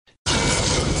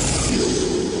Good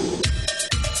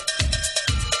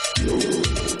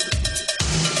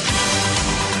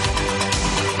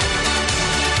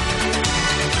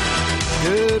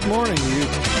morning. You're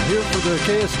here for the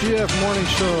KSGF Morning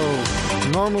Show.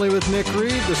 Normally with Nick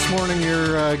Reed. This morning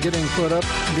you're getting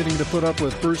to put up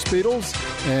with Bruce Beatles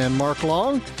and Mark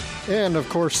Long. And, of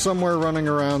course, somewhere running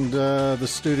around the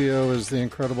studio is the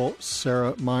incredible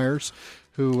Sarah Myers,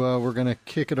 who we're going to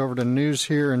kick it over to news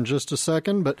here in just a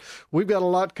second. But we've got a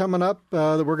lot coming up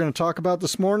that we're going to talk about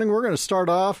this morning. We're going to start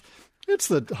off. It's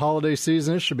the holiday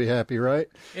season. It should be happy, right?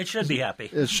 It should be happy.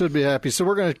 It should be happy. So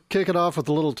we're going to kick it off with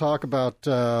a little talk about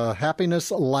Happiness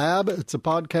Lab. It's a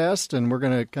podcast, and we're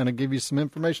going to kind of give you some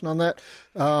information on that.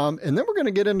 And then we're going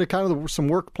to get into kind of some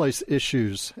workplace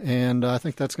issues, and I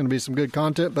think that's going to be some good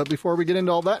content. But before we get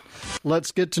into all that,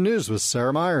 let's get to news with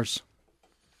Sarah Myers.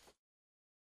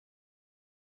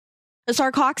 A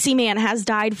Sarcoxy man has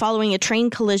died following a train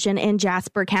collision in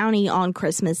Jasper County on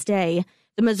Christmas Day.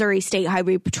 The Missouri State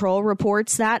Highway Patrol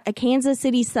reports that a Kansas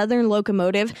City Southern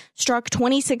locomotive struck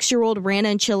 26-year-old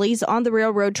Brandon Chiles on the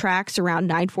railroad tracks around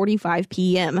 9:45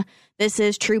 p.m. This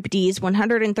is Troop D's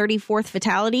 134th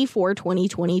fatality for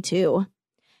 2022.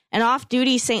 An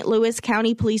off-duty St. Louis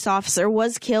County police officer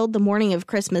was killed the morning of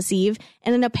Christmas Eve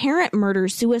in an apparent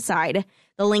murder-suicide.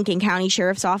 The Lincoln County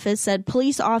Sheriff's Office said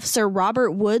police officer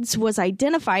Robert Woods was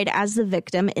identified as the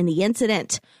victim in the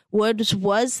incident. Woods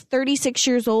was 36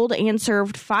 years old and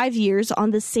served 5 years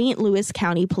on the St. Louis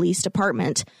County Police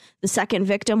Department. The second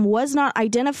victim was not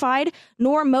identified,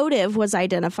 nor motive was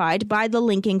identified by the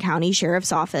Lincoln County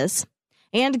Sheriff's Office.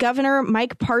 And Governor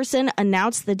Mike Parson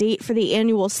announced the date for the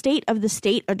annual State of the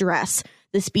State address.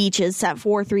 The speech is set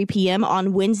for 3 p.m.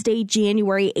 on Wednesday,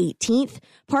 January 18th.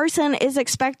 Parson is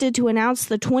expected to announce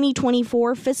the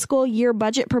 2024 fiscal year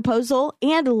budget proposal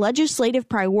and legislative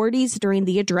priorities during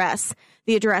the address.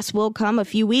 The address will come a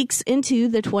few weeks into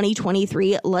the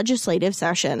 2023 legislative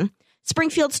session.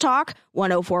 Springfield's Talk,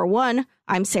 1041.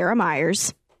 I'm Sarah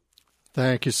Myers.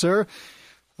 Thank you, sir.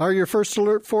 Your first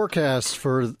alert forecast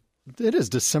for... It is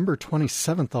December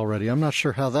 27th already. I'm not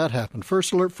sure how that happened.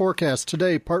 First alert forecast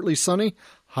today, partly sunny,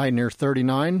 high near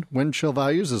 39. Wind chill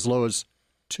values as low as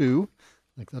 2.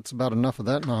 I think that's about enough of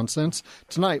that nonsense.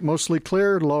 Tonight, mostly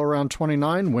clear, low around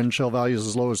 29. Wind chill values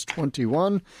as low as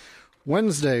 21.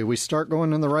 Wednesday, we start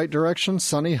going in the right direction.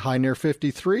 Sunny, high near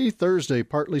 53. Thursday,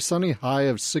 partly sunny, high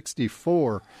of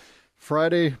 64.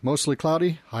 Friday, mostly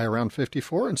cloudy, high around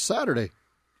 54. And Saturday,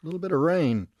 a little bit of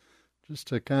rain. Just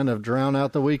to kind of drown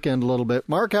out the weekend a little bit.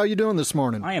 Mark, how you doing this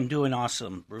morning? I am doing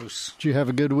awesome, Bruce. Did you have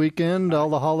a good weekend, all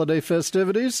the holiday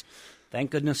festivities?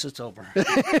 Thank goodness it's over.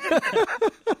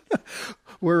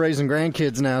 We're raising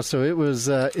grandkids now, so it was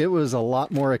a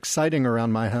lot more exciting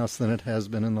around my house than it has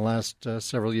been in the last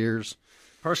several years.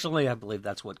 Personally, I believe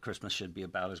that's what Christmas should be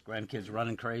about, is grandkids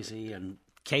running crazy and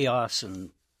chaos and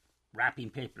wrapping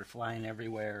paper flying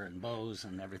everywhere and bows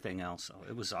and everything else. So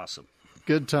it was awesome.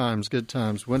 Good times, good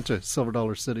times. Went to Silver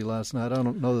Dollar City last night. I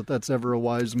don't know that that's ever a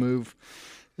wise move.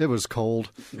 It was cold.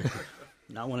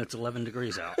 Not when it's 11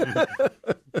 degrees out.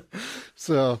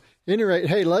 So, at any rate,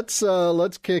 hey, let's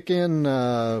kick in.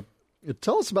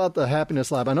 Tell us about the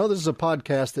Happiness Lab. I know this is a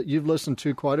podcast that you've listened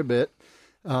to quite a bit,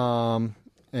 and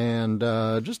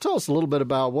just tell us a little bit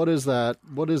about what is that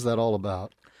all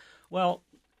about? Well,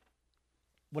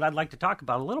 what I'd like to talk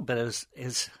about a little bit is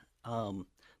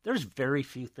there's very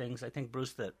few things, I think,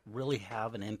 Bruce, that really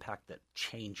have an impact that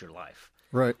change your life.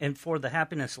 Right. And for the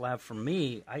Happiness Lab, for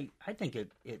me, I think it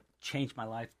changed my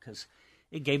life because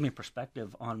it gave me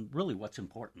perspective on really what's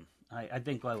important. I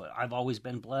think I've always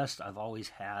been blessed. I've always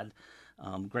had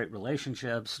great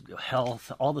relationships,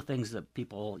 health, all the things that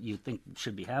people you think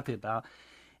should be happy about.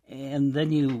 And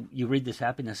then you read this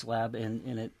Happiness Lab,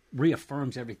 and it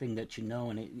reaffirms everything that you know,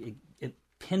 and it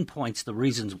pinpoints the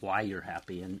reasons why you're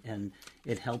happy, and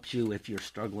it helps you if you're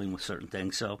struggling with certain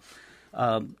things. So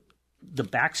the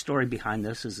backstory behind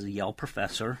this is a Yale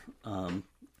professor,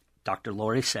 Dr.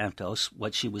 Laurie Santos.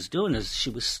 What she was doing is she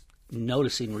was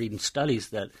noticing, reading studies,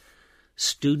 that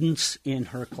students in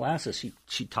her classes,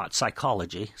 she taught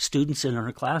psychology, students in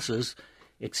her classes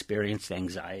experienced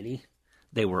anxiety.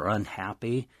 They were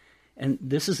unhappy. And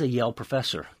this is a Yale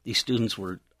professor. These students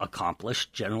were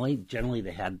accomplished generally. Generally,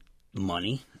 they had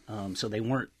money, so they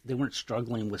weren't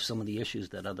struggling with some of the issues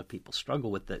that other people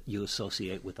struggle with that you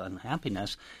associate with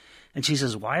unhappiness. And she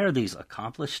says, why are these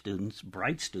accomplished students,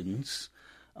 bright students,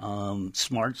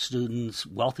 smart students,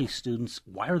 wealthy students,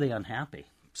 why are they unhappy?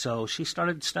 So she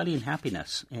started studying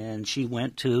happiness, and she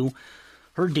went to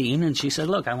her dean and she said,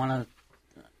 look, I want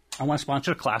to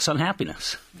sponsor a class on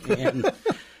happiness. And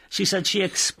She said she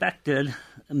expected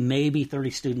maybe 30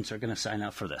 students are going to sign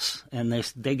up for this. And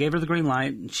they gave her the green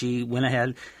light, and she went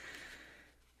ahead.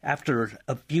 After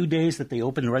a few days that they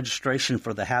opened registration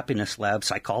for the Happiness Lab,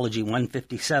 Psychology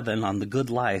 157 on the Good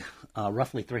Life,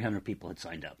 roughly 300 people had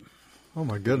signed up. Oh,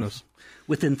 my goodness.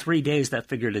 Within 3 days, that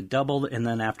figure had doubled, and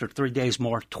then after 3 days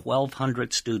more,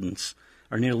 1,200 students,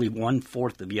 or nearly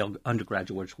one-fourth of Yale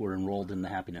undergraduates, were enrolled in the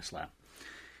Happiness Lab.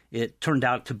 It turned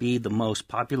out to be the most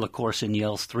popular course in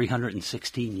Yale's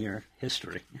 316-year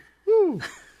history. Woo.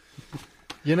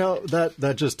 You know,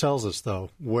 that just tells us,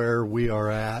 though, where we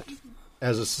are at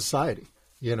as a society.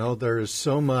 You know, there is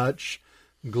so much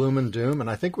gloom and doom, and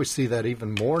I think we see that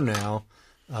even more now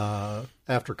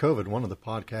after COVID. One of the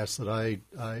podcasts that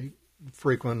I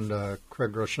frequent,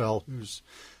 Craig Rochelle, who's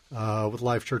with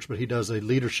Life Church, but he does a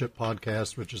leadership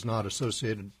podcast, which is not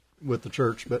associated with the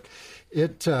church, but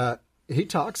he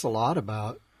talks a lot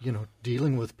about, you know,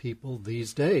 dealing with people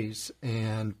these days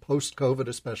and post-COVID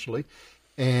especially,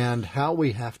 and how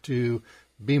we have to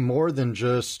be more than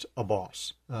just a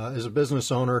boss. As a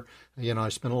business owner, you know, I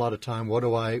spend a lot of time,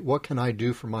 what can I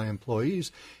do for my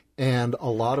employees? And a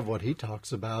lot of what he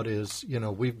talks about is, you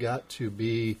know, we've got to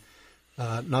be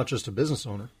not just a business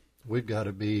owner, we've got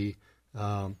to be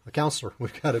a counselor,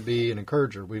 we've got to be an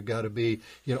encourager, we've got to be,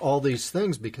 you know, all these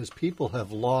things, because people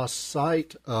have lost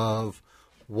sight of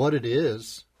what it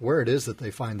is, where it is that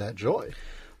they find that joy.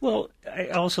 Well, I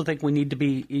also think we need to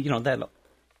be, you know, that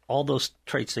all those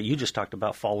traits that you just talked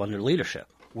about fall under leadership.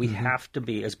 We have to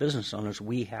be, as business owners,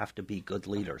 we have to be good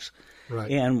leaders. Right.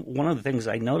 And one of the things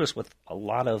I notice with a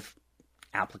lot of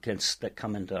applicants that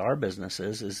come into our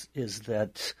businesses is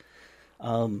that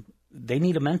they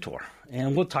need a mentor.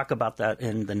 And we'll talk about that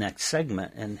in the next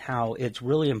segment, and how it's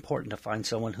really important to find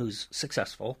someone who's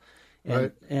successful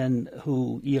and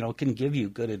who, you know, can give you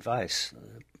good advice.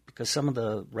 Because some of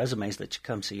the resumes that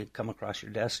you come across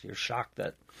your desk, you're shocked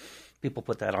that people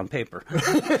put that on paper.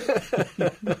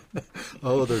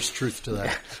 Oh, there's truth to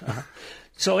that.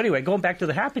 So anyway, going back to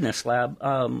the Happiness Lab,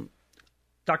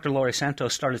 Dr. Laurie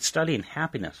Santos started studying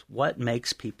happiness. What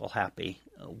makes people happy?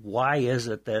 Why is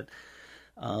it that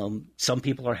some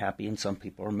people are happy and some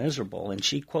people are miserable? And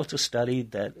she quotes a study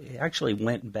that actually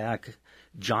went back.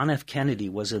 John F. Kennedy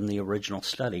was in the original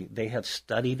study. They have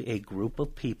studied a group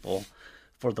of people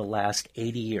for the last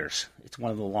 80 years. It's one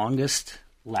of the longest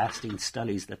lasting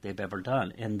studies that they've ever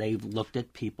done. And they've looked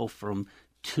at people from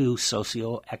two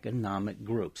socioeconomic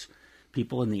groups,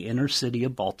 people in the inner city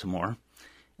of Baltimore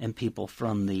and people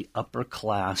from the upper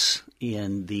class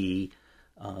in the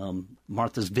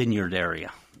Martha's Vineyard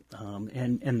area.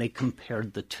 And they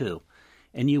compared the two.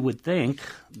 And you would think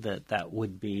that that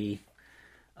would be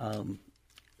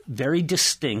very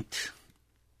distinct,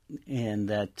 and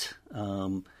that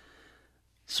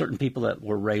certain people that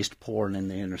were raised poor and in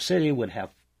the inner city would have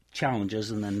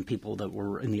challenges, and then people that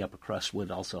were in the upper crust would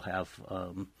also have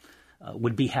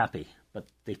would be happy. But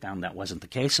they found that wasn't the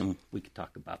case, and we could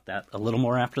talk about that a little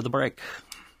more after the break.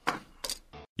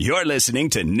 You're listening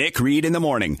to Nick Reed in the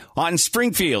Morning on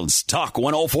Springfield's Talk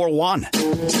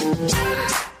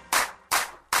 104.1.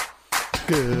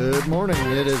 Good morning.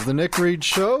 It is the Nick Reed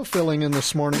Show, filling in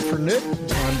this morning for Nick.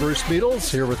 I'm Bruce Beatles,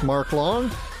 here with Mark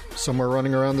Long. Somewhere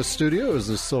running around the studio is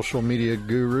the social media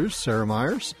guru, Sarah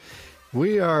Myers.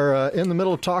 We are in the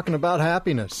middle of talking about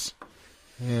happiness,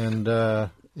 and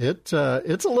it's a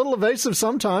little evasive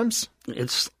sometimes.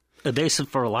 It's evasive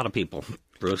for a lot of people,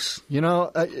 Bruce. You know,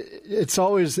 it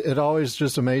always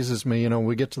just amazes me. You know,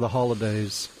 we get to the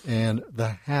holidays and the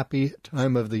happy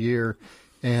time of the year,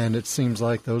 and it seems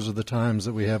like those are the times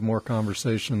that we have more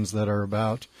conversations that are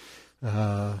about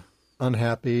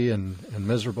unhappy and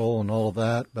miserable and all of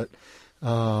that. But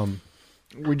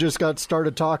we just got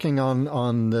started talking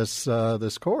on this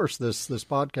course, this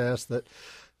podcast that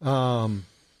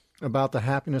about the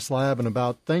Happiness Lab and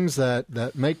about things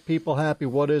that make people happy.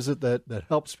 What is it that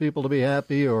helps people to be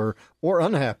happy or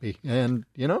unhappy? And,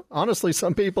 you know, honestly,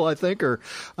 some people I think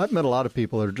I've met a lot of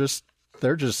people that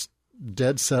they're just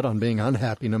dead set on being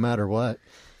unhappy no matter what.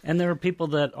 And there are people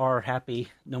that are happy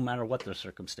no matter what their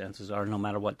circumstances are, no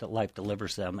matter what life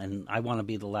delivers them. And I want to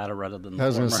be the latter rather than the former. I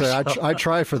was going to say, I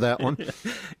try for that one.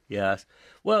 Yes.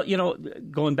 Well, you know,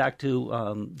 going back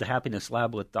to the Happiness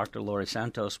Lab with Dr. Laurie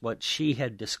Santos, what she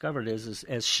had discovered is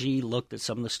as she looked at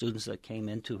some of the students that came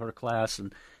into her class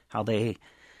and how they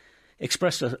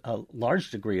expressed a large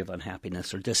degree of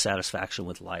unhappiness or dissatisfaction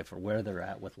with life or where they're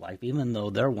at with life, even though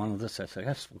they're one of the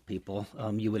successful people,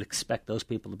 you would expect those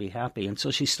people to be happy. And so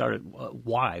she started,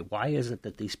 why? Why is it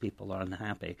that these people are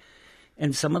unhappy?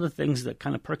 And some of the things that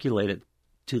kind of percolated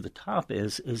to the top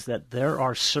is that there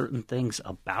are certain things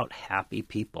about happy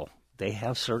people They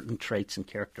have certain traits and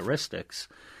characteristics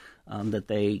that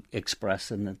they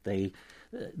express and that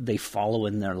they follow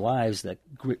in their lives that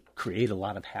create a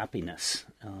lot of happiness.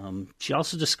 She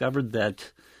also discovered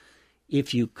that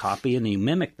if you copy and you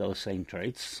mimic those same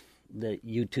traits, that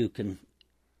you too can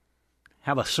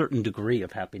have a certain degree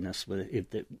of happiness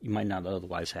that you might not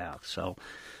otherwise have. So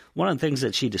one of the things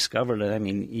that she discovered, I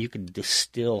mean, you could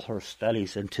distill her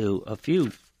studies into a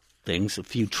few things, a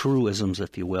few truisms,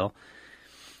 if you will,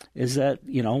 is that,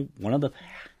 you know, one of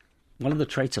the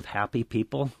traits of happy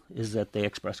people is that they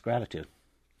express gratitude.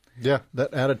 Yeah,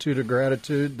 that attitude of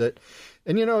gratitude.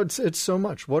 And you know, it's so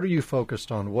much. What are you focused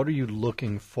on? What are you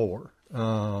looking for?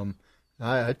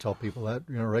 I tell people that,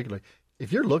 you know, regularly.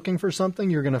 If you're looking for something,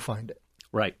 you're going to find it.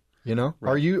 Right. You know,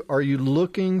 right. Are you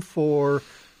looking for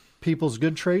people's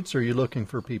good traits, or are you looking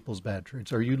for people's bad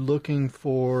traits? Are you looking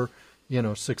for, you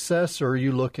know, success, or are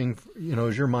you looking for, you know,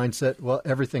 is your mindset, well,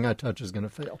 everything I touch is going to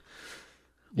fail?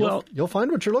 You'll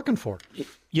find what you're looking for.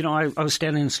 You know, I was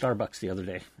standing in Starbucks the other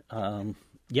day,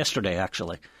 yesterday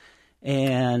actually,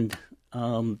 and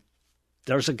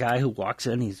there's a guy who walks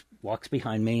in. He walks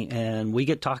behind me, and we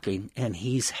get talking, and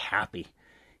he's happy.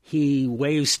 He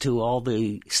waves to all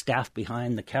the staff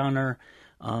behind the counter.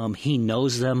 He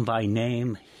knows them by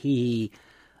name. He,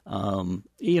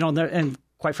 you know, and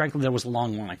quite frankly, there was a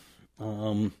long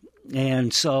line.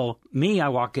 And so I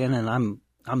walk in, and I'm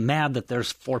mad that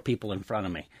there's 4 people in front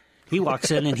of me. He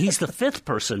walks in, and he's the 5th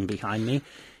person behind me,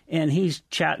 and he's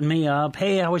chatting me up.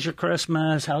 Hey, how was your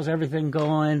Christmas? How's everything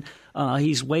going?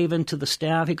 He's waving to the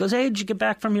staff. He goes, hey, did you get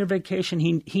back from your vacation?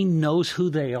 He knows who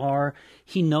they are.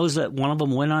 He knows that one of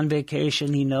them went on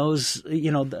vacation. He knows,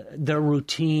 you know, their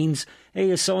routines. Hey,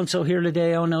 is so-and-so here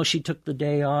today? Oh, no, she took the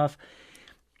day off.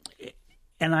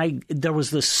 And there was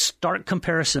this stark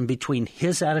comparison between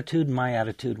his attitude and my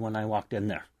attitude when I walked in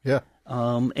there. Yeah.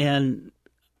 And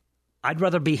I'd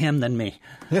rather be him than me.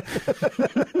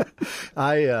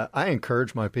 I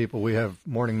encourage my people. We have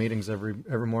morning meetings every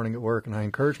morning at work, and I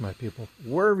encourage my people,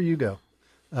 wherever you go,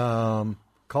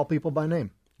 call people by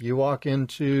name. You walk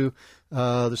into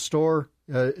the store.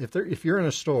 If you're in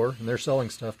a store and they're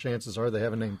selling stuff, chances are they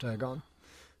have a name tag on.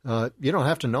 You don't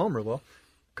have to know them real well.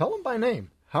 Call them by name.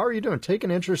 How are you doing? Take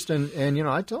an interest and you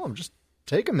know, I tell them, just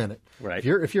take a minute. Right.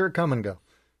 If you're at Come and Go,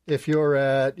 if you're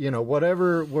at, you know,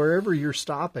 wherever you're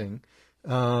stopping, you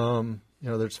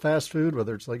know, there's fast food,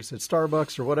 whether it's, like you said,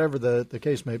 Starbucks or whatever the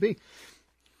case may be,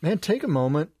 man, take a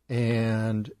moment.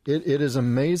 And it is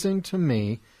amazing to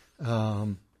me.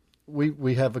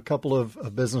 We have a couple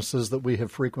of businesses that we have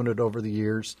frequented over the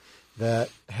years that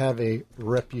have a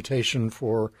reputation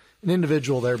for an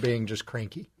individual there being just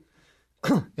cranky.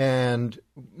 And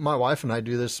my wife and I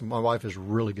do this. My wife is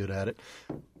really good at it.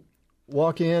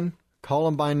 Walk in, call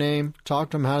them by name,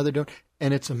 talk to them, how they're doing.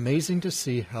 And it's amazing to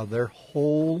see how their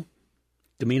whole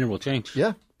demeanor will change.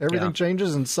 Yeah, everything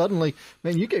changes. And suddenly,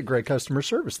 man, you get great customer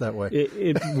service that way.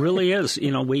 It really is.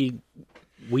 You know, we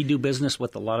do business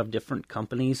with a lot of different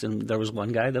companies. And there was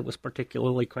one guy that was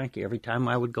particularly cranky. Every time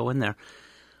I would go in there,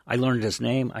 I learned his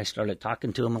name. I started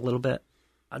talking to him a little bit.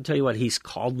 I'll tell you what, he's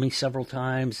called me several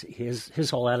times. His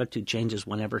whole attitude changes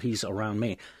whenever he's around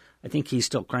me. I think he's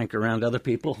still cranky around other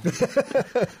people.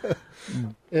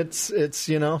 It's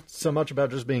you know, so much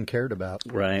about just being cared about.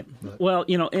 Right. But. Well,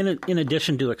 you know, in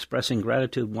addition to expressing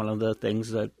gratitude, one of the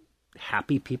things that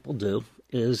happy people do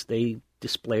is they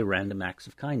display random acts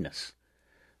of kindness,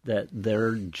 that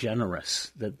they're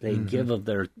generous, that they give of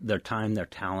their time, their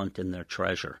talent, and their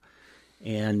treasure.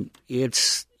 And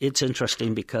it's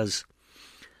interesting because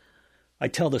I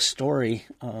tell the story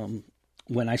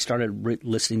when I started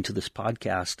listening to this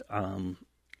podcast.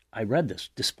 I read this,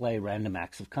 display random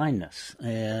acts of kindness.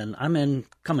 And I'm in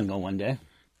Come and Go one day.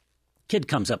 Kid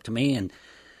comes up to me, and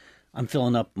I'm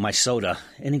filling up my soda.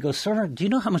 And he goes, sir, do you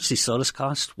know how much these sodas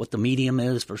cost? What the medium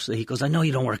is versus... He goes, I know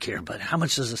you don't work here, but how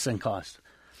much does this thing cost?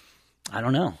 I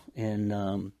don't know.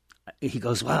 And he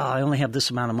goes, well, I only have this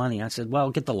amount of money. I said,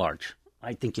 well, get the large.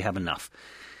 I think you have enough.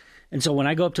 And so when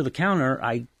I go up to the counter,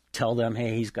 I tell them,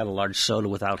 hey, he's got a large soda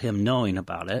without him knowing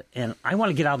about it. And I want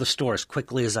to get out of the store as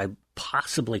quickly as I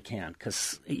possibly can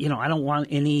because, you know, I don't want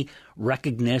any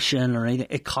recognition or anything.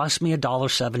 It cost me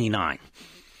 $1.79.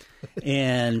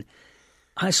 And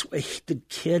I swear, the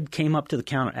kid came up to the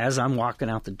counter as I'm walking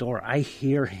out the door. I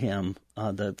hear him,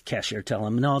 the cashier, tell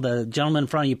him, no, the gentleman in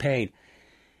front of you paid.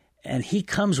 And he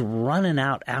comes running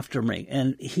out after me.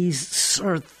 And he's,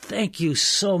 sir, thank you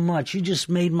so much. You just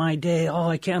made my day. Oh,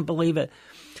 I can't believe it.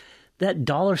 That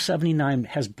 $1.79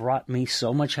 has brought me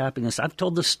so much happiness. I've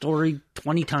told this story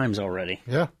 20 times already.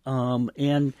 Yeah.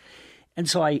 And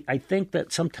so I think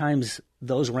that sometimes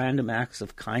those random acts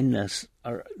of kindness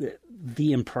are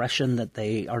the impression that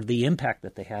they are, the impact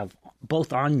that they have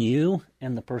both on you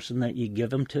and the person that you give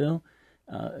them to,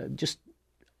 just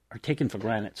are taken for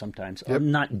granted sometimes, or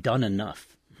not done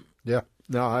enough. Yeah,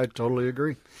 no, I totally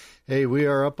agree. Hey, we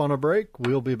are up on a break.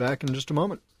 We'll be back in just a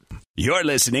moment. You're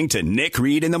listening to Nick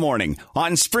Reed in the Morning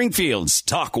on Springfield's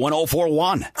Talk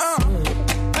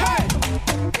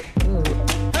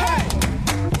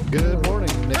 104.1. Good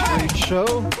morning, Nick Reed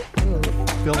Show.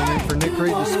 Filling in for Nick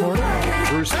Reed this morning,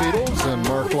 Bruce Beatles and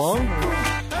Mark Long.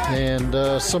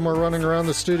 And somewhere running around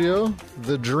the studio,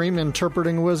 the dream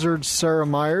interpreting wizard, Sarah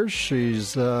Myers.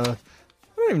 She's, I don't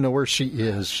even know where she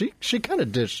is. She kind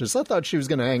of ditched us. I thought she was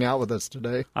going to hang out with us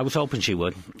today. I was hoping she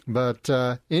would. But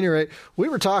at any rate, we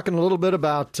were talking a little bit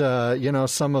about,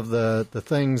 some of the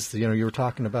things, you were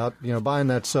talking about, buying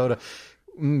that soda.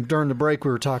 During the break, we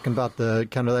were talking about the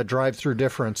kind of that drive-through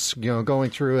difference, going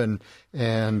through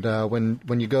and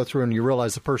when you go through and you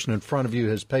realize the person in front of you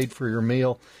has paid for your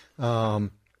meal.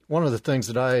 One of the things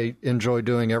that I enjoy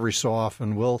doing every so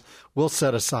often, we'll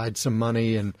set aside some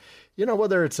money, and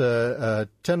whether it's a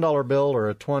 $10 bill or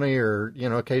a $20 or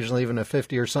occasionally even a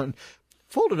 $50 or something,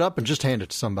 fold it up and just hand it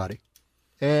to somebody.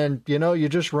 And you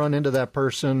just run into that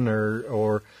person,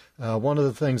 or one of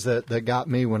the things that got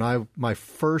me when my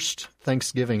first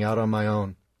Thanksgiving out on my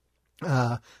own,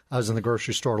 I was in the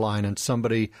grocery store line, and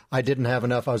I didn't have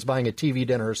enough. I was buying a TV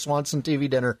dinner, a Swanson TV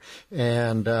dinner,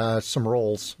 and some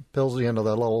rolls, Pillsy into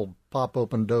that little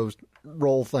pop-open dough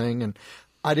roll thing, and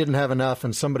I didn't have enough,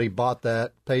 and somebody bought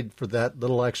that, paid for that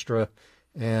little extra,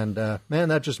 and man,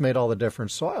 that just made all the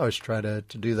difference. So I always try to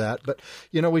do that. But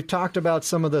we've talked about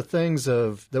some of the things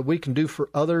that we can do for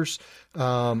others.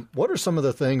 What are some of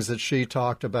the things that she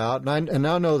talked about? And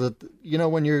I know that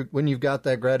when you've got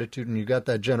that gratitude and you've got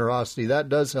that generosity, that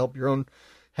does help your own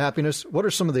happiness. What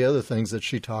are some of the other things that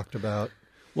she talked about?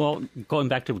 Well, going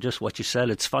back to just what you said,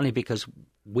 it's funny because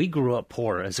we grew up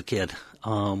poor as a kid.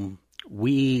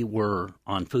 We were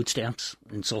on food stamps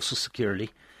and Social Security.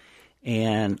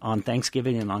 And on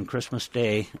Thanksgiving and on Christmas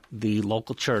Day, the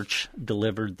local church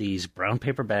delivered these brown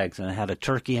paper bags, and it had a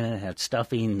turkey in it, it had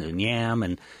stuffing and yam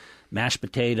and mashed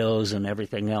potatoes and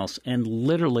everything else. And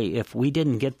literally, if we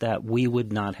didn't get that, we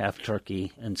would not have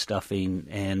turkey and stuffing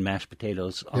and mashed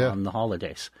potatoes on the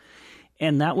holidays.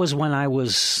 And that was when I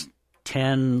was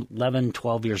 10, 11,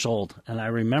 12 years old. And I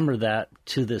remember that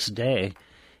to this day,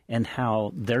 and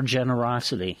how their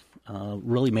generosity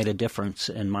really made a difference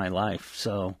in my life.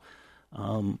 So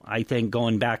I think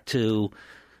going back to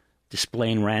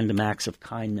displaying random acts of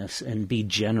kindness and be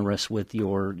generous with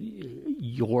your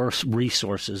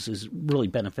resources is really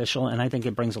beneficial, and I think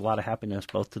it brings a lot of happiness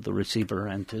both to the receiver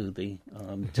and to the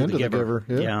giver.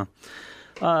 Yeah.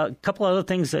 A couple other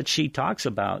things that she talks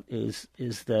about is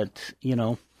that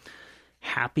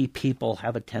happy people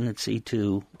have a tendency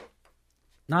to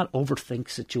not overthink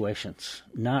situations,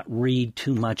 not read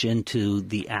too much into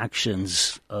the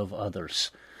actions of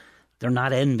others. They're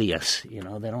not envious, they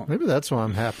don't. Maybe that's why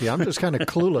I'm happy. I'm just kind of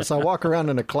clueless. I walk around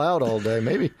in a cloud all day.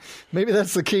 Maybe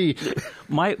that's the key.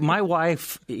 My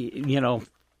wife,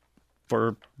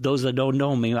 for those that don't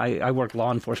know me, I worked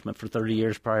law enforcement for 30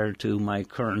 years prior to my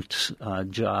current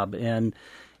job, and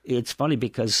it's funny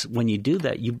because when you do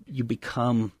that, you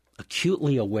become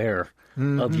acutely aware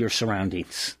of your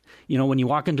surroundings. When you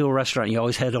walk into a restaurant, you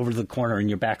always head over to the corner and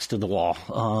your back's to the wall.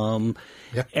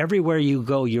 Everywhere you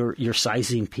go, you're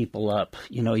sizing people up.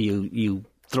 You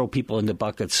throw people into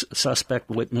buckets, suspect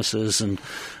witnesses and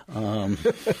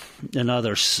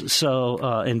others. So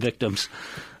and victims.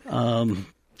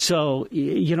 So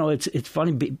it's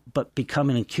funny, but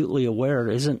becoming acutely aware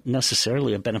isn't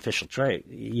necessarily a beneficial trait.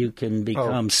 You can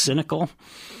become cynical.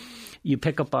 You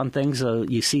pick up on things,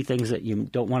 you see things that you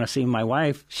don't want to see. My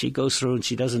wife, she goes through and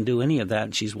she doesn't do any of that,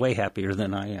 and she's way happier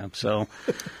than I am. So,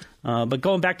 but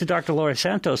going back to Dr. Laurie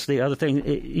Santos, the other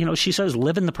thing, she says,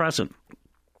 live in the present,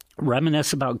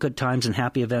 reminisce about good times and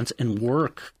happy events, and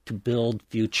work to build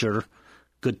future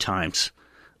good times.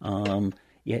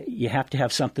 You have to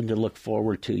have something to look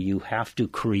forward to. You have to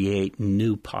create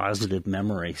new positive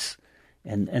memories.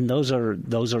 And those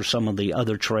are some of the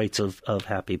other traits of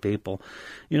happy people.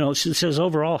 She says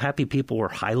overall happy people were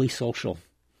highly social.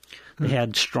 They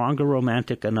had stronger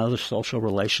romantic and other social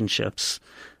relationships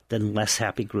than less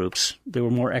happy groups. They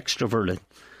were more extroverted,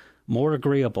 more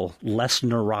agreeable, less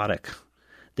neurotic.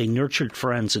 They nurtured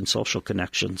friends and social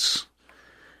connections.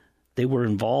 They were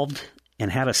involved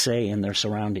and had a say in their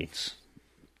surroundings.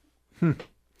 Yeah,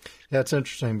 it's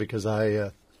interesting because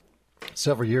I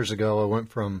several years ago I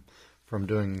went from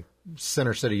doing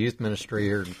Center City Youth Ministry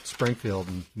here in Springfield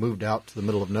and moved out to the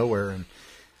middle of nowhere. And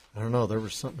I don't know. There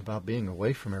was something about being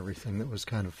away from everything that was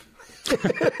kind of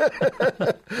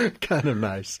kind of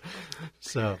nice.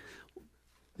 So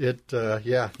it does.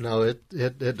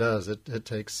 It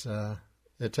takes a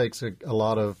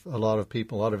lot of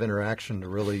people, a lot of interaction to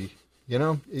really,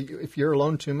 if you're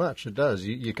alone too much, it does.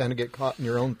 You kind of get caught in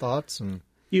your own thoughts, and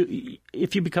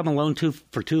if you become alone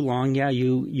for too long,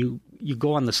 you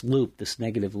go on this loop, this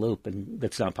negative loop, and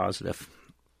that's not positive.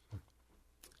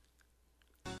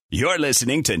 You're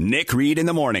listening to Nick Reed in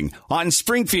the Morning on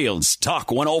Springfield's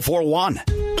Talk 1041.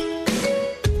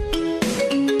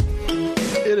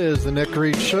 It is the Nick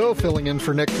Reed Show, filling in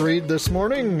for Nick Reed this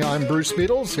morning. I'm Bruce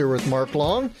Beatles, here with Mark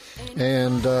Long,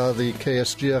 and the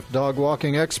KSGF dog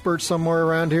walking expert somewhere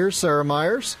around here, Sarah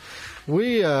Myers.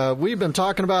 We've been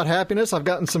talking about happiness. I've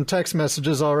gotten some text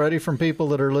messages already from people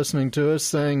that are listening to us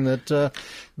saying that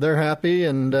they're happy,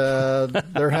 and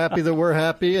they're happy that we're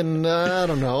happy, and I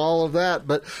don't know, all of that.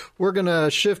 But we're going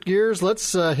to shift gears.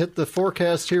 Let's hit the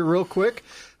forecast here real quick.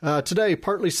 Today,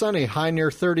 partly sunny, high near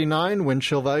 39, wind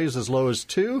chill values as low as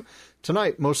 2.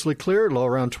 Tonight, mostly clear, low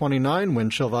around 29,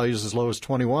 wind chill values as low as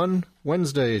 21.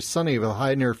 Wednesday, sunny with a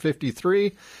high near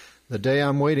 53. The day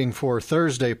I'm waiting for,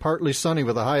 Thursday, partly sunny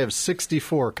with a high of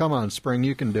 64. Come on, spring,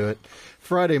 you can do it.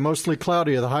 Friday, mostly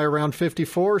cloudy with a high around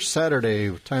 54.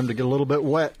 Saturday, time to get a little bit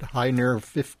wet, high near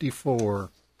 54.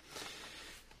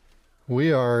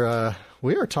 We are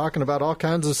talking about all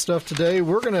kinds of stuff today.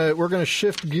 We're gonna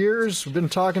shift gears. We've been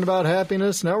talking about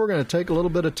happiness. Now we're going to take a little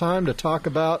bit of time to talk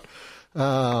about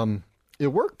the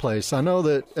workplace. I know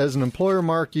that as an employer,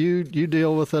 Mark, you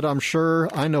deal with it, I'm sure.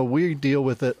 I know we deal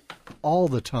with it all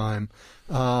the time.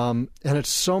 And it's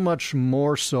so much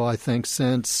more so, I think,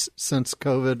 since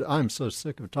COVID. I'm so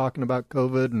sick of talking about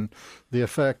COVID and the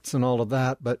effects and all of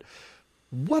that. But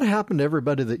what happened to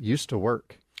everybody that used to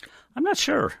work? I'm not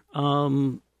sure.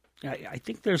 I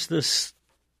think there's this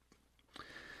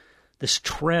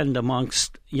trend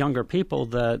amongst younger people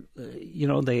that,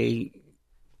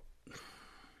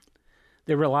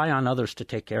 they rely on others to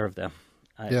take care of them.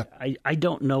 I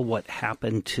don't know what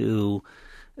happened to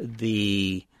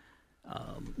the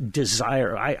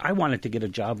desire. I wanted to get a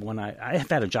job when I have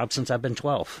had a job since I've been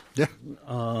 12. Yeah.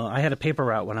 I had a paper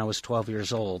route when I was 12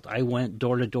 years old. I went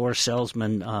door-to-door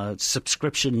salesman,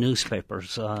 subscription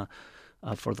newspapers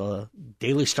for the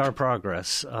Daily Star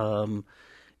Progress.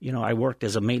 I worked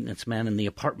as a maintenance man in the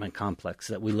apartment complex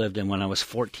that we lived in when I was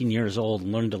 14 years old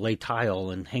and learned to lay tile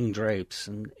and hang drapes.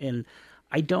 And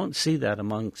I don't see that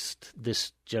amongst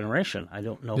this generation. I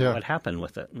don't know what happened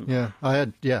with it. Yeah,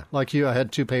 like you, I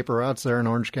had 2 paper routes there in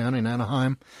Orange County and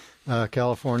Anaheim,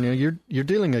 California. You're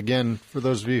dealing, again, for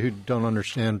those of you who don't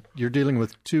understand, you're dealing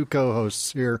with 2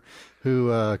 co-hosts here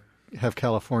who have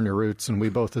California roots, and we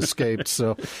both escaped.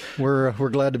 So we're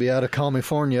glad to be out of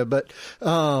California. But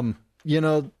I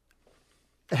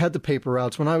had the paper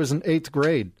routes when I was in 8th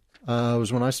grade.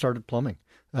 Was when I started plumbing.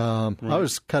 Right. I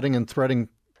was cutting and threading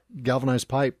galvanized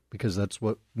pipe because that's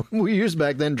what we used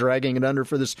back then, dragging it under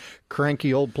for this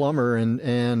cranky old plumber.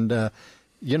 And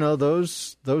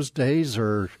those days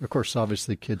are, of course,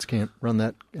 obviously kids can't run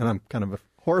that. And I'm kind of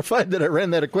horrified that I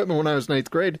ran that equipment when I was in 8th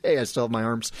grade. Hey, I still have my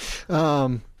arms.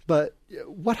 But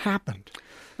what happened?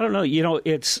 I don't know.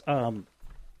 It's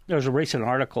there's a recent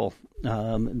article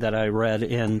that I read,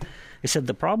 and it said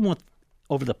the problem with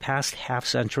over the past half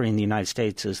century in the United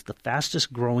States is the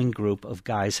fastest growing group of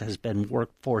guys has been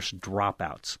workforce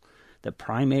dropouts, the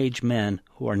prime age men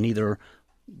who are neither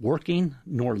working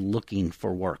nor looking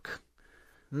for work.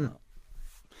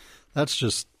 That's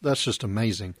just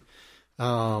amazing.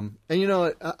 And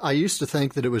I used to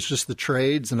think that it was just the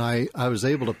trades, and I was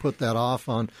able to put that off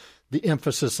on the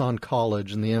emphasis on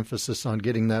college and the emphasis on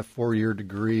getting that 4-year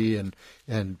degree and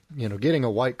getting a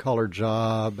white collar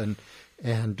job and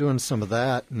doing some of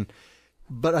that.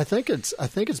 But I think it's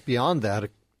beyond that.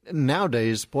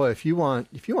 Nowadays, boy, if you want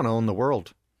to own the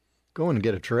world, go and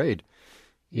get a trade.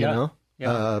 You know?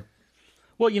 Yeah.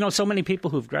 Well, so many people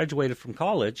who've graduated from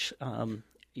college,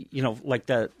 like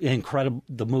the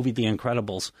movie The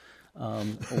Incredibles,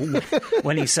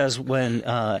 when he says when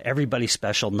everybody's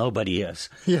special, nobody is.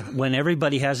 Yeah. When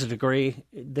everybody has a degree,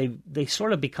 they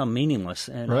sort of become meaningless.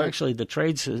 And actually the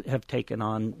trades have taken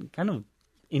on kind of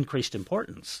increased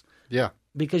importance. Yeah.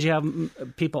 Because you have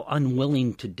people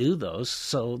unwilling to do those,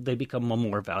 so they become a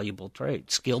more valuable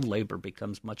trade. Skilled labor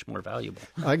becomes much more valuable.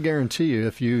 I guarantee you,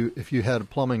 if you had a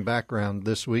plumbing background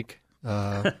this week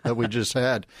that we just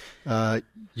had,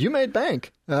 you made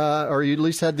bank, or you at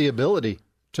least had the ability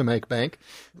to make bank.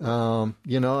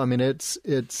 It's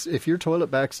if your toilet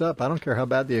backs up, I don't care how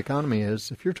bad the economy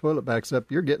is. If your toilet backs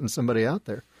up, you're getting somebody out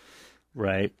there.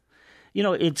 Right.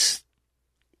 It's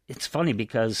it's funny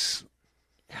because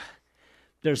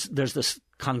there's this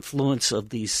confluence of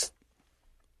these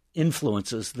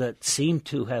influences that seem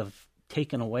to have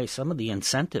taken away some of the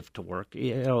incentive to work.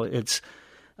 It's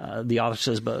the author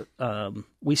says, but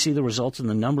we see the results in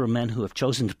the number of men who have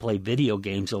chosen to play video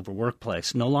games over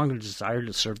workplace, no longer desire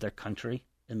to serve their country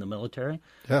in the military,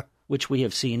 which we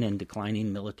have seen in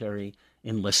declining military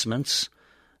enlistments.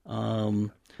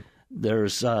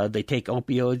 They take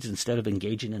opioids instead of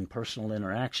engaging in personal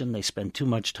interaction. They spend too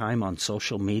much time on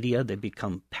social media. They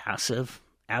become passive,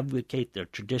 advocate their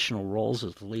traditional roles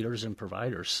as leaders and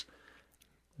providers.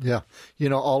 Yeah,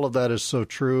 all of that is so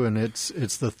true, and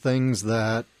it's the things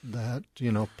that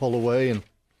pull away, and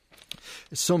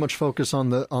it's so much focus on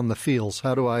the feels.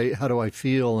 How do I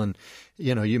feel? And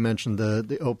you mentioned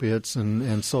the opiates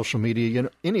and social media.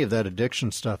 Any of that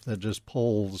addiction stuff that just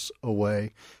pulls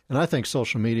away. And I think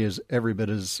social media is every bit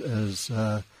as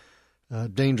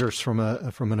dangerous from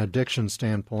an addiction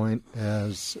standpoint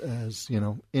as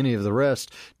any of the rest.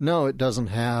 No, it doesn't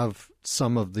have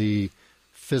some of the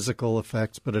physical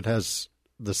effects, but it has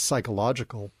the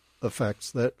psychological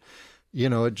effects that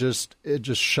it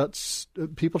just shuts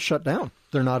people shut down.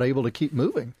 They're not able to keep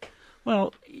moving.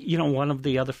 Well, one of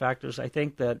the other factors, I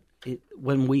think that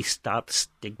when we stop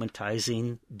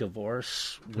stigmatizing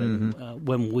divorce,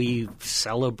 when we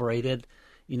celebrated,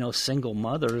 single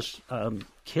mothers,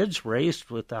 kids raised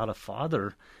without a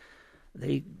father,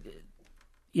 the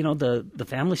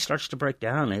family starts to break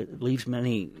down. It leaves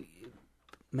many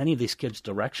of these kids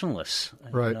directionless.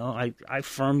 Right. I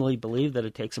firmly believe that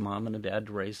it takes a mom and a dad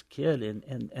to raise a kid,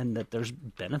 and that there's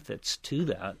benefits to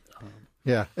that.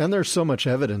 Yeah, and there's so much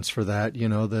evidence for that.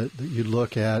 That you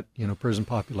look at prison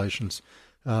populations.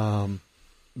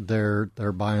 They're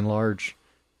by and large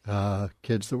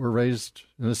kids that were raised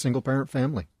in a single parent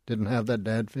family, didn't have that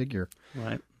dad figure.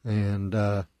 Right. And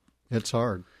it's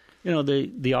hard.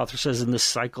 The author says, and this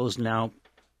cycle is now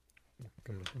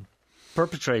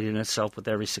perpetrating itself with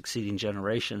every succeeding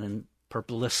generation, and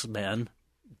purposeless men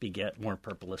beget more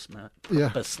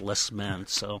purposeless men.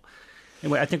 So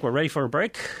anyway, I think we're ready for a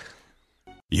break.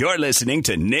 You're listening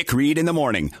to Nick Reed in the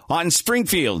Morning on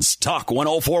Springfield's Talk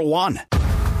 104.1.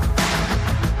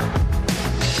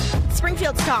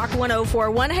 Springfield's Talk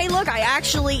 104.1. Hey, look, I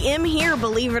actually am here,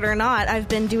 believe it or not. I've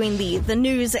been doing the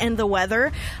news and the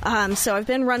weather, so I've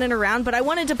been running around, but I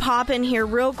wanted to pop in here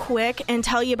real quick and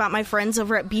tell you about my friends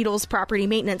over at Beatles Property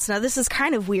Maintenance. Now, this is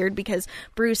kind of weird because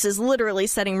Bruce is literally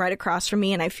sitting right across from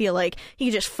me, and I feel like he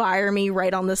could just fire me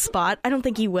right on the spot. I don't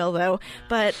think he will, though,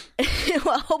 but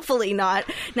well, hopefully not.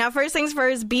 Now, first things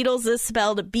first, Beatles is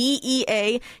spelled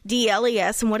Beadles,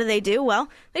 and what do? Well,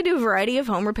 they do a variety of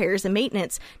home repairs and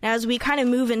maintenance. Now, as we kind of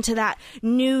move into that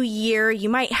new year, you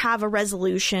might have a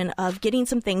resolution of getting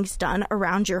some things done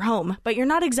around your home, but you're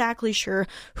not exactly sure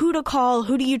who to call,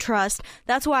 who do you trust.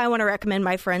 That's why I want to recommend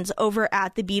my friends over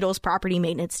at the Beatles Property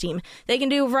Maintenance Team. They can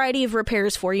do a variety of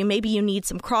repairs for you. Maybe you need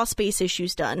some crawl space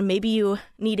issues done. Maybe you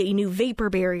need a new vapor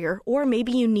barrier, or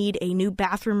maybe you need a new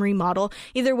bathroom remodel.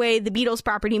 Either way, the Beatles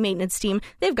Property Maintenance Team,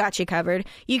 they've got you covered.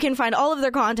 You can find all of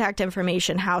their contact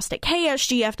information housed at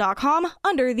ksgf.com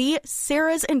under the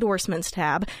Sarah's Endorsements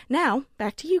tab. Now,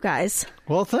 back to you guys.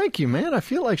 Well, thank you, man. I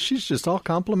feel like she's just all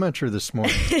complimentary this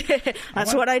morning.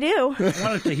 That's what I do. I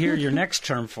wanted to hear your next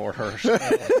term for her. So.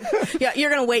 Yeah, you're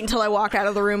going to wait until I walk out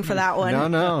of the room for that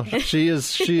one. No. She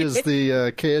is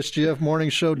the KSGF Morning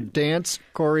Show dance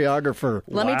choreographer.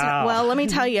 Let me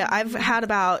tell you, I've had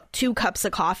about 2 cups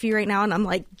of coffee right now, and I'm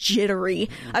like jittery.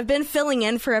 I've been filling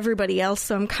in for everybody else,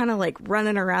 so I'm kind of like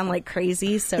running around like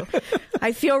crazy. So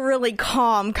I feel really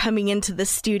calm coming into the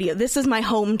studio. This is my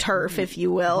home turf, if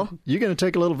you will. You going to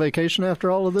take a little vacation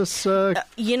after all of this?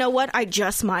 You know what? I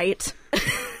just might.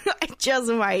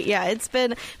 Yeah, it's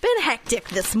been hectic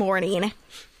this morning.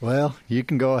 Well, you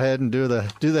can go ahead and do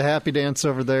the happy dance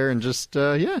over there and just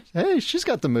hey, she's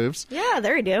got the moves. Yeah,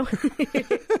 there you do.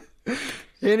 At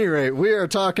any rate, we are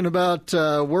talking about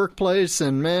workplace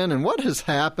and what has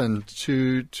happened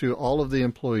to all of the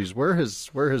employees. Where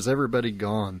has everybody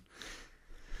gone?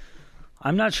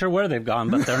 I'm not sure where they've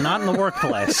gone, but they're not in the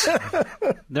workplace.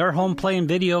 They're home playing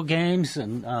video games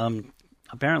and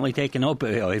apparently taking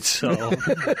opioids. So,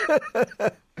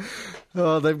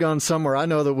 oh, they've gone somewhere. I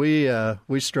know that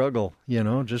we struggle,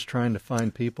 just trying to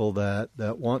find people that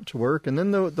want to work, and then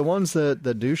the ones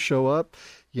that do show up,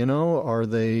 are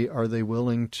they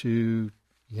willing to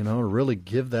really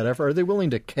give that effort? Are they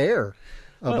willing to care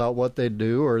about what they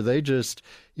do, or are they just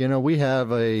we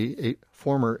have a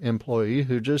former employee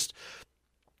who just.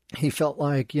 He felt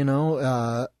like,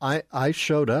 I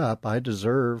showed up. I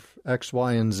deserve X,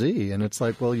 Y, and Z. And it's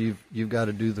like, well, you've got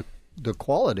to do the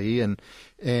quality, and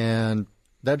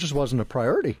that just wasn't a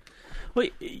priority. Well,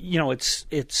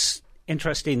 it's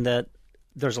interesting that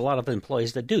there's a lot of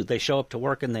employees that do. They show up to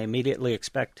work and they immediately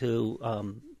expect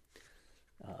to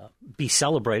be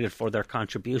celebrated for their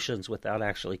contributions without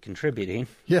actually contributing.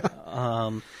 Yeah.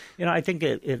 I think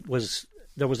there was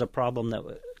a problem,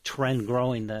 trend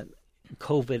growing that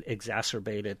COVID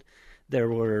exacerbated. There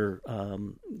were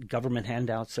government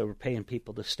handouts that were paying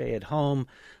people to stay at home.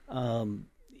 A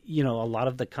lot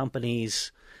of the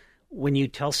companies, when you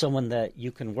tell someone that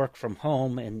you can work from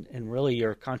home and really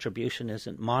your contribution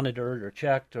isn't monitored or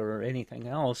checked or anything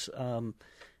else,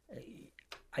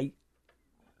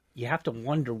 you have to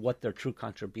wonder what their true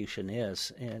contribution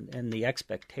is. And the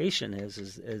expectation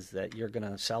is that you're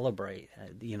going to celebrate,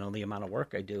 the amount of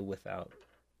work I do without.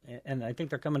 And I think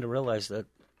they're coming to realize that,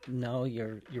 no,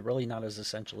 you're really not as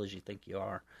essential as you think you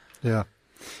are. Yeah.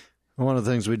 One of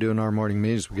the things we do in our morning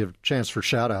meetings, we give a chance for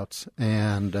shout-outs,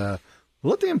 and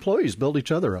let the employees build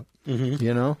each other up.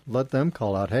 Mm-hmm. Let them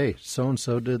call out, hey,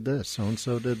 so-and-so did this,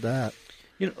 so-and-so did that.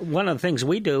 One of the things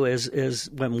we do is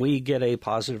when we get a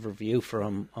positive review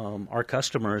from our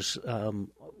customers,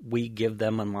 we give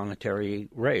them a monetary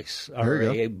raise, or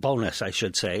a bonus, I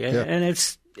should say. Yeah. And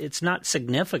it's not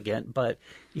significant, but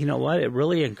you know what? It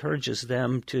really encourages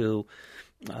them to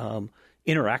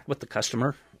interact with the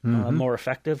customer more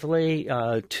effectively.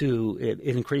 It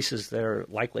increases their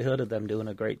likelihood of them doing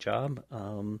a great job.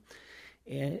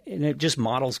 And it just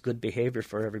models good behavior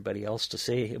for everybody else to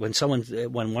see. When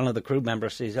one of the crew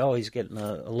members sees, he's getting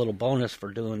a little bonus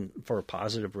for a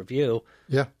positive review.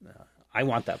 Yeah, I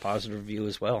want that positive review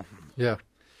as well. Yeah.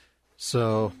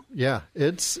 So yeah,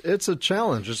 it's a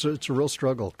challenge. It's a real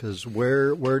struggle, because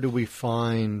where do we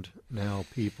find now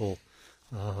people?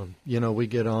 We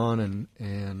get on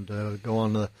and go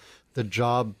on the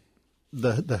job,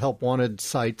 the help wanted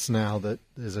sites now that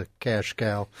is a cash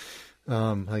cow.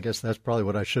 I guess that's probably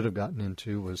what I should have gotten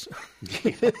into, was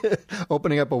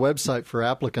opening up a website for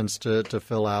applicants to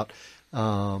fill out.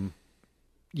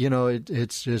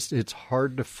 It's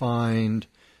hard to find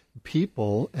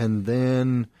people, and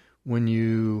then when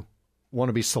you want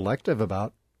to be selective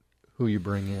about who you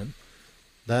bring in,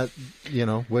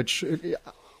 which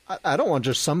I don't want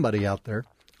just somebody out there.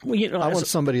 Well, I want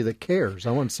somebody that cares.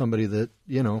 I want somebody that,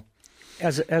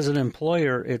 As an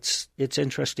employer, it's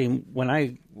interesting. When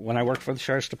I worked for the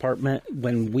Sheriff's Department,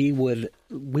 when we would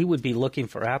be looking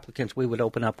for applicants, we would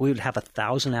have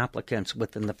 1,000 applicants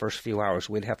within the first few hours.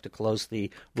 We'd have to close the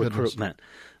recruitment.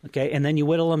 Okay, and then you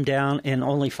whittle them down, and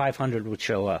only 500 would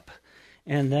show up.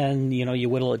 And then you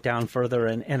whittle it down further,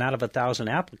 and out of 1,000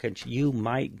 applicants, you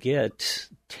might get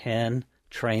 10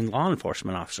 trained law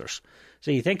enforcement officers. So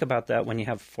you think about that when you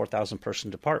have a 4,000 person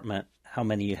department, how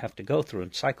many you have to go through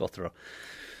and cycle through.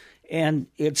 And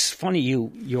it's funny,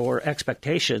 your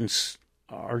expectations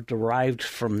are derived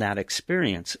from that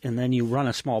experience. And then you run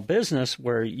a small business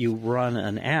where you run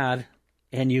an ad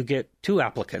and you get 2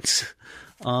 applicants,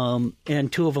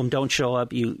 and 2 of them don't show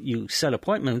up. You set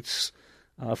appointments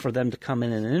for them to come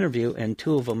in and interview, and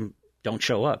 2 of them don't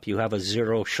show up. You have a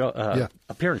zero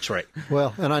appearance rate.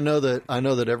 Well, and I know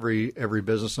that every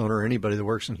business owner or anybody that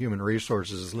works in human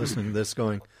resources is listening to this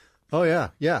going, oh,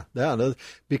 yeah,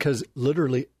 because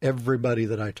literally everybody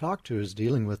that I talk to is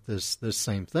dealing with this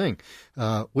same thing.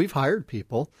 We've hired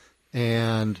people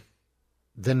and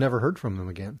then never heard from them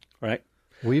again. Right.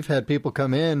 We've had people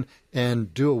come in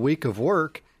and do a week of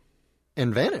work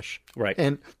and vanish. Right.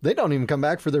 And they don't even come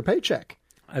back for their paycheck.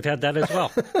 I've had that as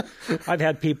well. I've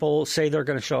had people say they're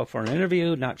going to show up for an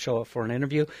interview, not show up for an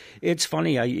interview. It's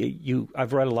funny.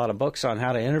 I've read a lot of books on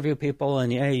how to interview people,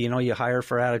 and you hire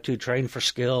for attitude, train for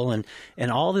skill,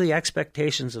 and all the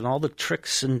expectations and all the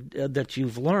tricks that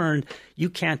you've learned, you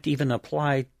can't even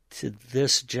apply to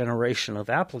this generation of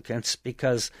applicants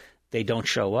because they don't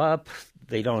show up,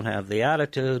 they don't have the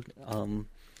attitude.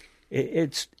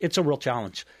 It's a real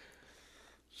challenge.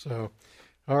 So.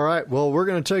 All right. Well, we're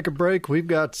going to take a break. We've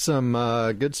got some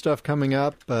good stuff coming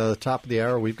up. Top of the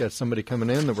hour, we've got somebody coming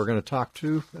in that we're going to talk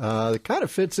to. It kind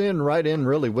of fits right in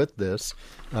really with this.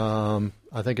 I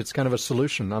think it's kind of a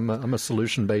solution. I'm a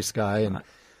solution-based guy.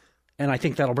 And I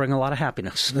think that'll bring a lot of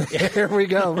happiness. Here we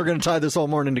go. We're going to tie this whole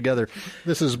morning together.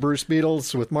 This is Bruce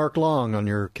Beatles with Mark Long on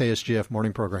your KSGF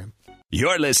morning program.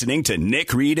 You're listening to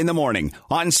Nick Reed in the Morning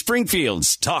on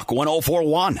Springfield's Talk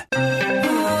 1041.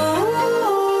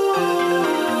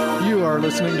 You are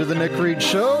listening to The Nick Reed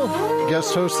Show.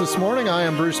 guest host this morning. I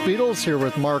am Bruce Beatles here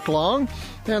with Mark Long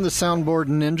and the soundboard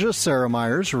ninja, Sarah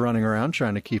Myers, running around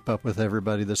trying to keep up with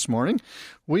everybody this morning.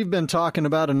 We've been talking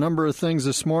about a number of things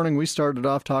this morning. We started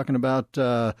off talking about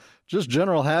just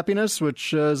general happiness,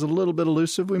 which is a little bit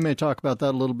elusive. We may talk about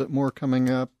that a little bit more coming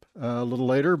up a little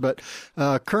later. But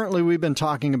currently we've been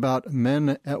talking about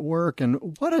Men at Work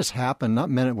and what has happened, not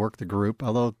Men at Work, the group,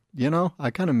 although, you know,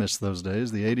 I kind of miss those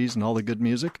days, the 80s and all the good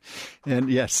music. And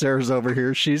yes, Sarah's over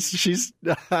here. She's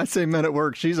I say Men at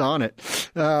Work, she's on it.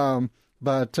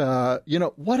 But you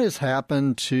know, what has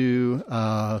happened to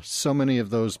so many of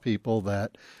those people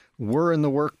that were in the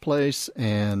workplace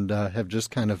and have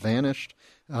just kind of vanished?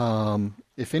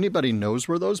 If anybody knows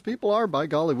where those people are, by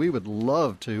golly, we would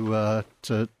love to,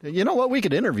 you know what, we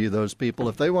could interview those people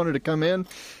if they wanted to come in.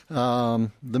 The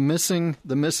missing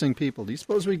people. Do you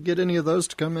suppose we could get any of those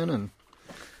to come in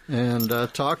and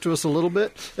talk to us a little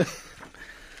bit?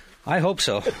 I hope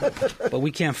so, but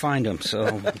we can't find them,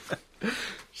 so...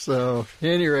 So, at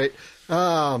any rate,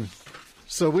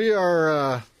 so we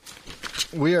are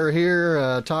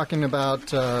here talking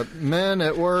about Men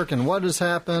at Work and what has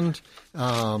happened.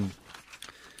 I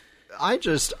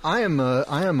am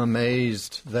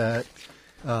amazed that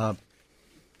how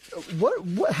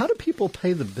do people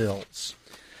pay the bills?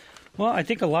 Well, I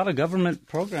think a lot of government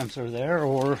programs are there,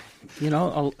 or you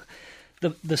know,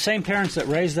 the same parents that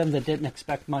raised them that didn't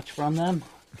expect much from them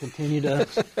continue to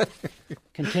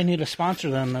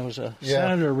sponsor them. There was a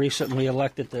senator recently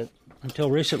elected that until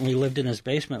recently lived in his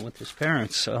basement with his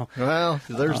parents. So well,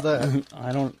 there's that.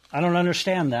 I don't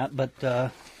understand that, but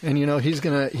and you know he's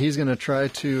gonna try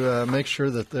to make sure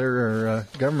that there are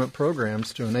government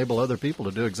programs to enable other people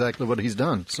to do exactly what he's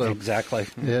done. So exactly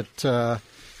it.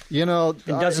 You know, it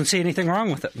doesn't see anything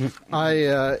wrong with it.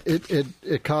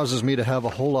 It causes me to have a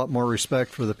whole lot more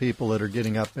respect for the people that are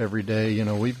getting up every day. You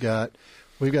know, we've got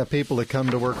people that come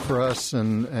to work for us,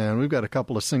 and we've got a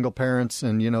couple of single parents,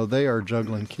 and you know they are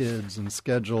juggling kids and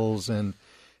schedules and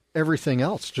everything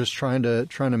else, just trying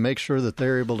to make sure that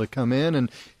they're able to come in, and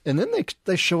then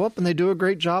they show up and they do a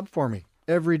great job for me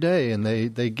every day, and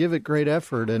they give it great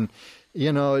effort, and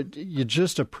you know you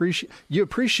just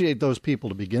appreciate those people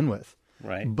to begin with.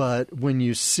 Right. But when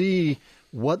you see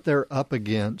what they're up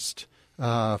against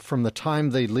from the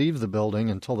time they leave the building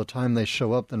until the time they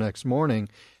show up the next morning,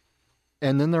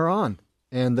 and then they're on,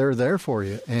 and they're there for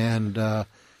you. And,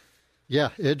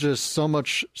 it just so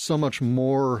much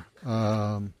more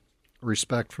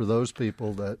respect for those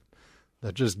people that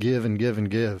just give and give and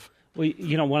give. Well,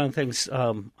 you know, one of the things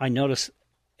I noticed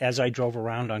as I drove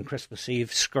around on Christmas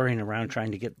Eve, scurrying around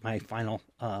trying to get my final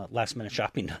last-minute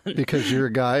shopping done. Because you're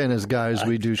a guy, and as guys,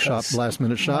 we do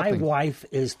last-minute shopping. My wife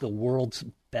is the world's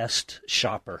best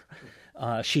shopper.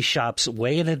 She shops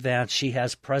way in advance. She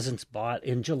has presents bought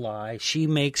in July. She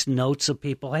makes notes of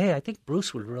people. Hey, I think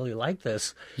Bruce would really like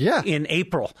this. Yeah. In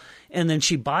April, and then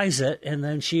she buys it, and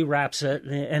then she wraps it,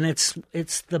 and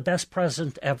it's the best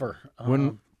present ever.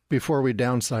 Before we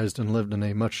downsized and lived in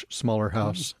a much smaller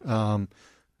house,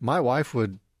 my wife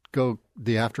would go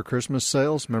the after Christmas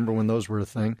sales. Remember when those were a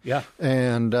thing? Yeah.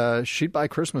 And she'd buy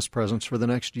Christmas presents for the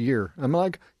next year. I'm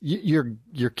like, you're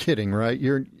kidding, right?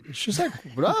 She's like,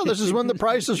 well, this is when the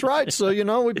price is right, so you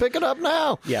know we pick it up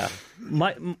now. Yeah.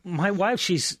 My wife,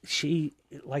 she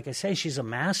like I say, she's a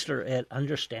master at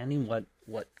understanding what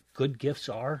good gifts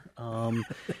are.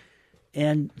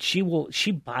 And she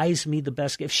buys me the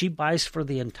best gift. She buys for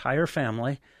the entire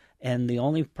family. And the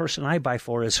only person I buy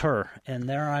for is her. And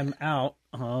there I'm out.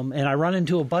 And I run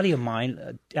into a buddy of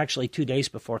mine, actually 2 days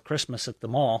before Christmas at the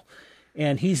mall.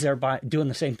 And he's there doing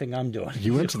the same thing I'm doing.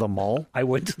 You went to the mall? I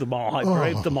went to the mall. I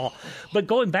braved the mall. But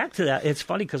going back to that, it's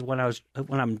funny because when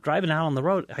I'm driving out on the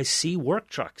road, I see work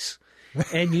trucks.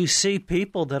 And you see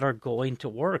people that are going to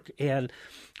work. And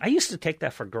I used to take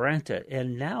that for granted.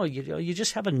 And now you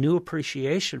just have a new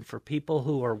appreciation for people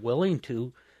who are willing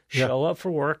to show up for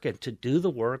work and to do the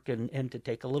work and to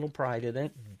take a little pride in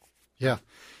it. Yeah.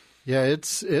 Yeah,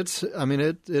 it's I mean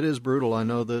it is brutal. I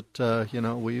know that you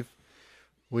know, we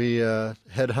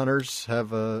headhunters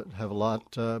have a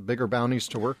lot bigger bounties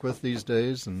to work with these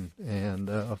days, and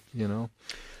you know,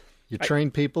 you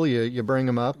train people, you bring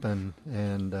them up, and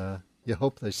you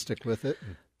hope they stick with it.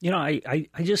 You know, I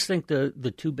just think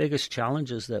the two biggest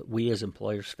challenges that we as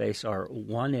employers face are,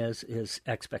 one is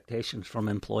expectations from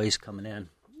employees coming in.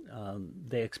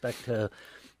 They expect to,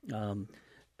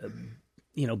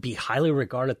 be highly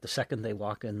regarded the second they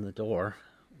walk in the door,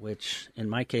 which in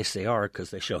my case they are because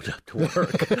they showed up to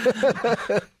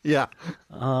work. Yeah.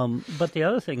 But the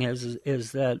other thing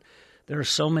is that there are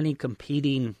so many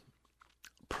competing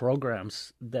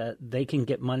programs that they can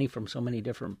get money from so many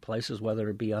different places, whether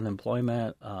it be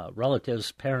unemployment,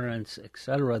 relatives, parents,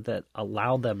 etc., that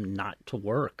allow them not to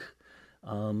work.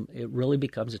 It really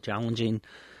becomes a challenging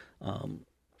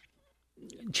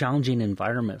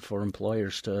environment for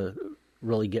employers to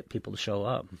really get people to show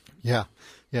up. Yeah.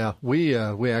 We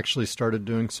actually started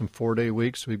doing some 4-day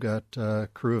weeks. We've got a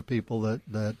crew of people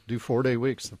that do 4-day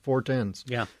weeks, the 410s.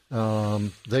 Yeah.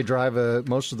 They drive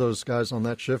most of those guys on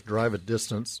that shift drive a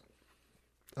distance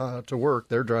to work.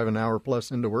 They're driving an hour plus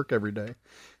into work every day.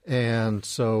 And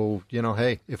so,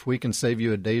 hey, if we can save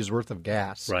you a day's worth of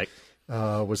gas, right,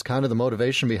 was kind of the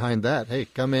motivation behind that. Hey,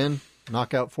 come in,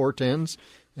 knock out 410s,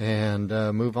 and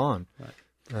move on.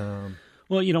 Right.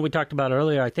 Well, we talked about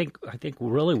earlier. I think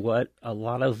really what a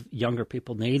lot of younger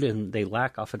people need and they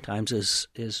lack oftentimes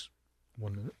is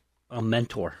 1 minute. A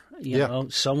mentor. You know,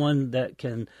 someone that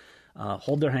can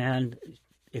hold their hand,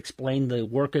 explain the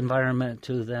work environment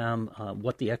to them,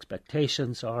 what the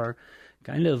expectations are,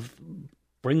 kind of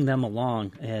bring them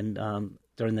along. And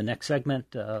during the next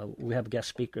segment, we have a guest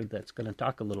speaker that's going to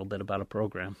talk a little bit about a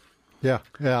program. Yeah.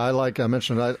 I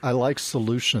like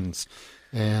solutions.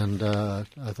 And I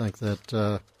think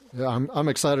that I'm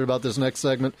excited about this next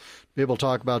segment. Be able to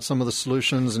talk about some of the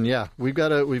solutions, and we've got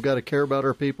to care about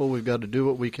our people. We've got to do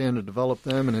what we can to develop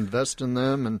them and invest in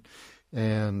them,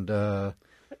 and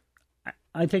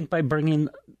I think by bringing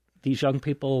these young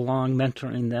people along,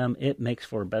 mentoring them, it makes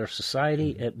for a better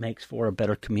society. It makes for a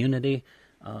better community,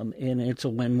 and it's a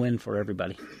win-win for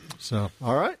everybody. So,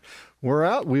 all right, we're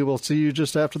out. We will see you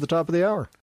just after the top of the hour.